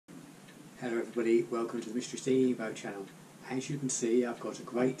Hello everybody, welcome to the Mystery Steamboat channel. As you can see, I've got a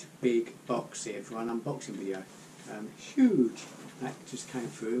great big box here for an unboxing video. Huge! That just came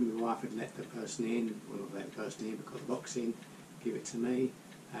through. My wife had let the person in, well not let the person in, but got the box in, give it to me.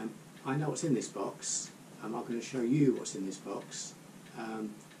 I know what's in this box. I'm going to show you what's in this box.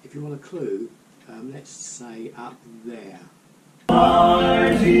 If you want a clue, let's say up there.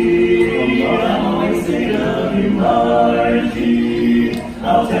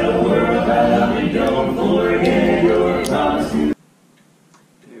 I'll tell the world that we don't forget your promise. There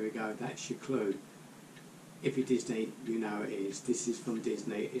we go, that's your clue. If you're Disney, you know it is. This is from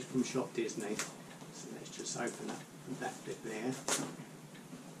Disney, it's from Shop Disney. So let's just open up that bit there.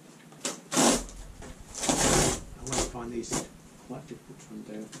 I won't find these quite difficult to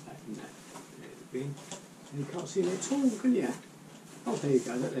undo. That and that. There's the bin. And you can't see it at all, can you? Oh, there you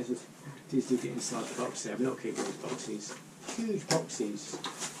go, look, there's a Disney get inside the box there. We're not keeping these boxes. Huge boxes.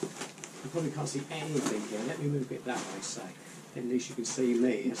 You probably can't see anything here. Let me move it that way, say. Then at least you can see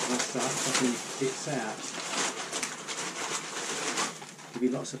me as I start popping bits out. Give you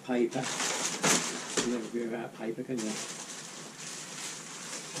lots of paper. You'll never be without paper, can you?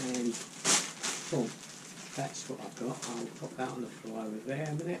 And boom, that's what I've got. I'll pop that on the floor over there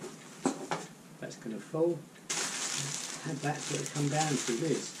a minute. That's going to fall. And that's what it come down to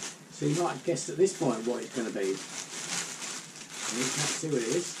this. So you might have guessed at this point what it's going to be. Let's see what it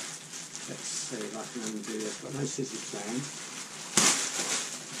is. Let's see if I can undo this. I've got no scissors planned.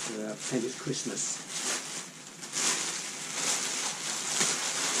 Pretend it's Christmas.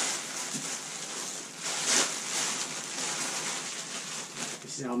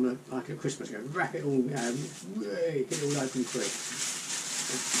 This is how I'm like at Christmas. Go wrap it all, get it all open quick.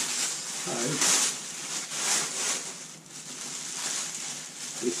 So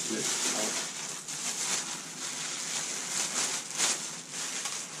this looks off.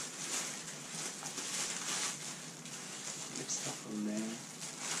 Stuff on there.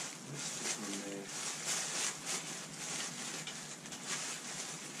 Stuff on there.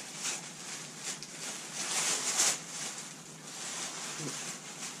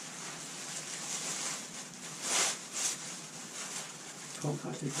 Can't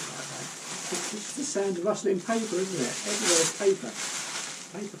quite do it like that. It's the sound of rustling paper, isn't it? Everywhere's paper.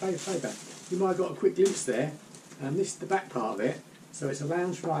 Paper, paper, paper. You might have got a quick glimpse there. This is the back part of it. So it's a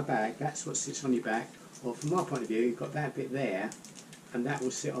Loungefly bag. That's what sits on your back. Well, from my point of view, you've got that bit there, and that will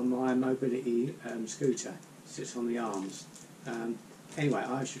sit on my mobility scooter. It sits on the arms. Anyway,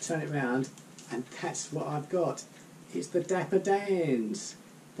 I should turn it round, and that's what I've got. It's the Dapper Dans.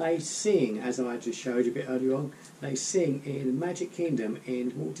 They sing, as I just showed you a bit earlier on, they sing in Magic Kingdom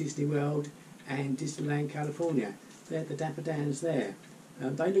in Walt Disney World and Disneyland, California. They're the Dapper Dans there.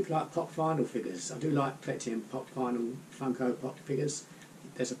 They look like pop vinyl figures. I do like collecting pop vinyl Funko Pop figures.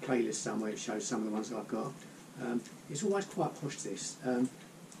 There's a playlist somewhere that shows some of the ones that I've got. It's always quite posh, this.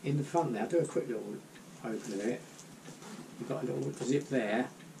 In the front there, I'll do a quick little open of it. You've got a little zip there,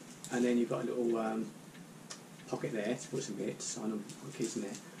 and then you've got a little pocket there to put some bits on them, put kids in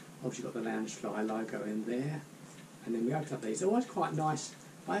there. Obviously you've got the Loungefly logo in there. And then we open up these. They're always quite nice.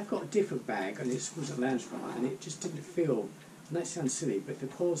 I've got a different bag, and it wasn't Loungefly, and it just didn't feel, and that sounds silly, but the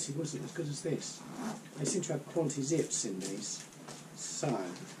quality wasn't as good as this. They seem to have quality zips in these. So,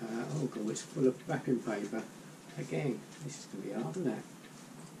 oh god, it's full of wrapping paper. Again, this is going to be hard, isn't it?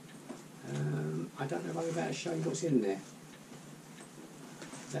 I don't know if I'm about to show you what's in there.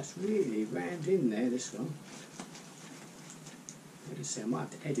 That's really rammed in there, this one. Let me see, I might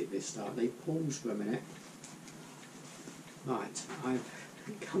have to edit this slightly. Pause for a minute. Right, I've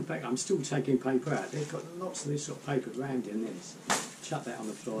come back. I'm still taking paper out. They've got lots of this sort of paper rammed in this. Chuck that on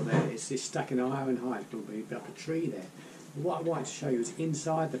the floor there. It's stuck in a higher and higher. Probably up a tree there. What I wanted to show you is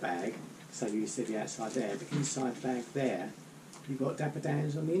inside the bag, so you see the outside there, but inside the bag there, you've got Dapper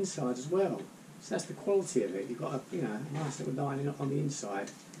Dans on the inside as well. So that's the quality of it. You've got a nice little lining on the inside.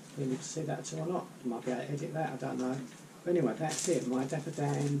 Whether you can see that or not, you might be able to edit that, I don't know. But anyway, that's it, my Dapper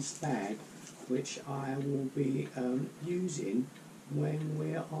Dans bag, which I will be using when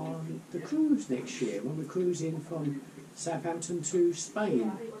we're on the cruise next year, when we're cruising from Southampton to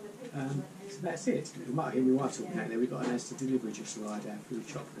Spain. So that's it. You might hear me while talking out there. We've got an Asda delivery just arrived out through the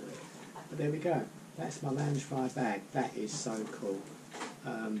shop for it. But there we go. That's my Loungefly bag. That is so cool.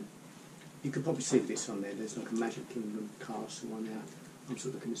 You could probably see bits on there. There's like a Magic Kingdom castle one out. I'm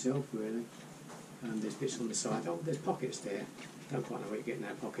sort of looking myself really. There's bits on the side. Oh, there's pockets there. Don't quite know where you get in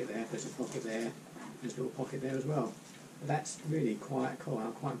that pocket there. There's a pocket there. There's a little pocket there as well. But that's really quite cool.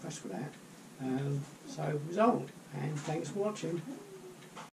 I'm quite impressed with that. So result. And thanks for watching.